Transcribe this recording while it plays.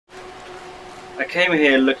I came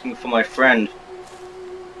here looking for my friend.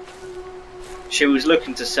 She was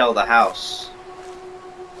looking to sell the house.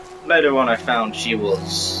 Later on I found she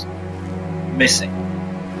was missing.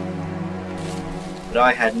 But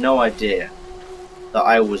I had no idea that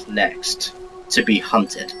I was next to be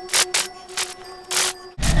hunted.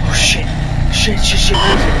 Oh shit, shit, where is it?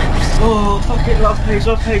 Oh fuck it, love page,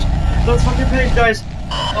 love fucking page, guys.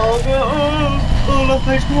 Oh no, oh love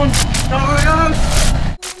page, come on. No.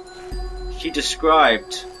 She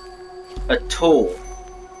described a tall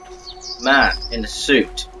man in a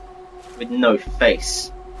suit with no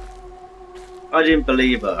face. I didn't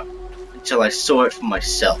believe her until I saw it for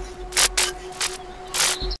myself.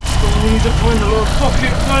 Oh, I need to find the love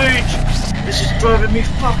fucking page. This is driving me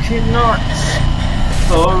fucking nuts.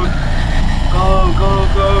 Go. Oh,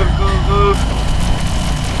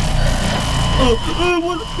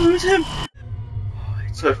 who's him? Oh,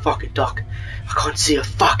 it's so fucking dark. I can't see a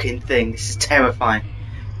fucking thing. This is terrifying.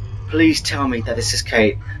 Please tell me that this is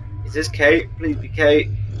Kate. Is this Kate? Please be Kate.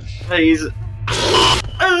 Please.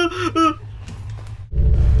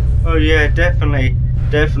 Oh yeah, definitely.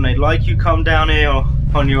 Like you come down here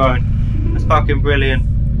on your own. That's fucking brilliant.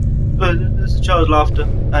 There's a child's laughter.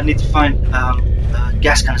 I need to find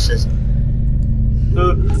gas canisters.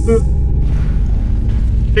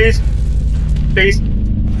 Please.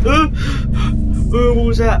 What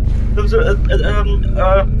was that? There was a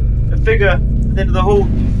figure at the end of the hall.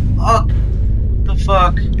 Fuck. What the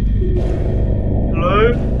fuck?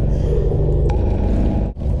 Hello?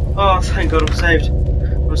 Oh, thank God I'm saved.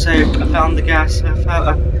 I found the gas. I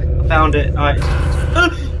found it. Alright.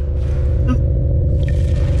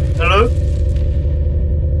 Hello?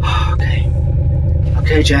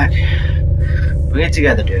 Okay, Jack. Bring it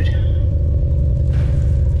together, dude.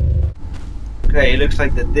 Okay, it looks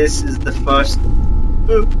like that this is the first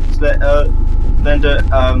Slender,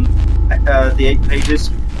 the 8 pages.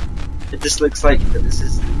 It just looks like that this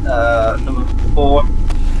is number 4.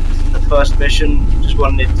 This is the first mission. Just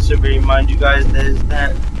wanted to remind you guys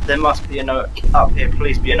there must be a note up here.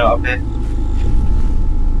 Please be a note up here.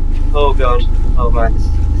 Oh god. Oh man, this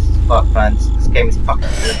is fucked, man. This game is fucking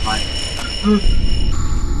terrifying.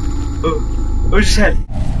 Oh, just said.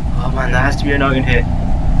 Oh man, there has to be a note in here.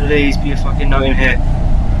 Please be a fucking note in here.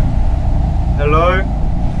 Hello?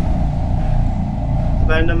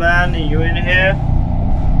 Slender man, are you in here?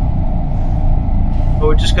 Well,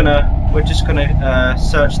 we're just gonna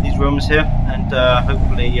search these rooms here and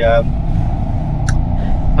hopefully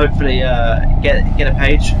get a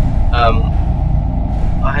page. Oh,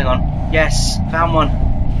 hang on. Yes, found one.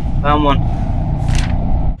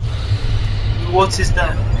 What is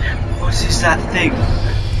that? What is that thing?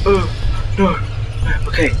 Oh no.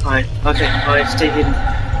 Okay, alright, stay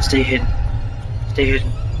hidden.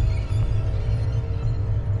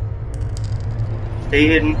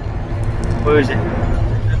 Where is it?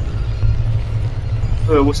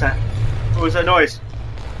 Oh, what's that? What was that noise?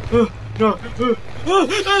 Oh, no.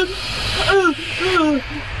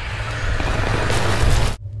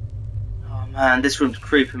 Oh man, this room's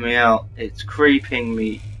creeping me out. It's creeping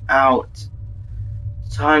me out.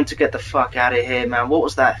 Time to get the fuck out of here, man. What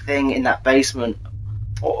was that thing in that basement?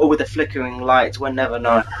 Or with the flickering lights, we'll never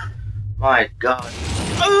know. My god.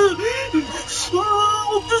 What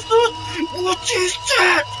is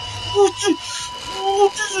that?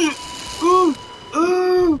 What is it?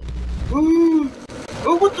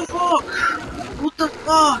 Oh, what the fuck?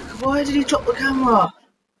 Why did he drop the camera?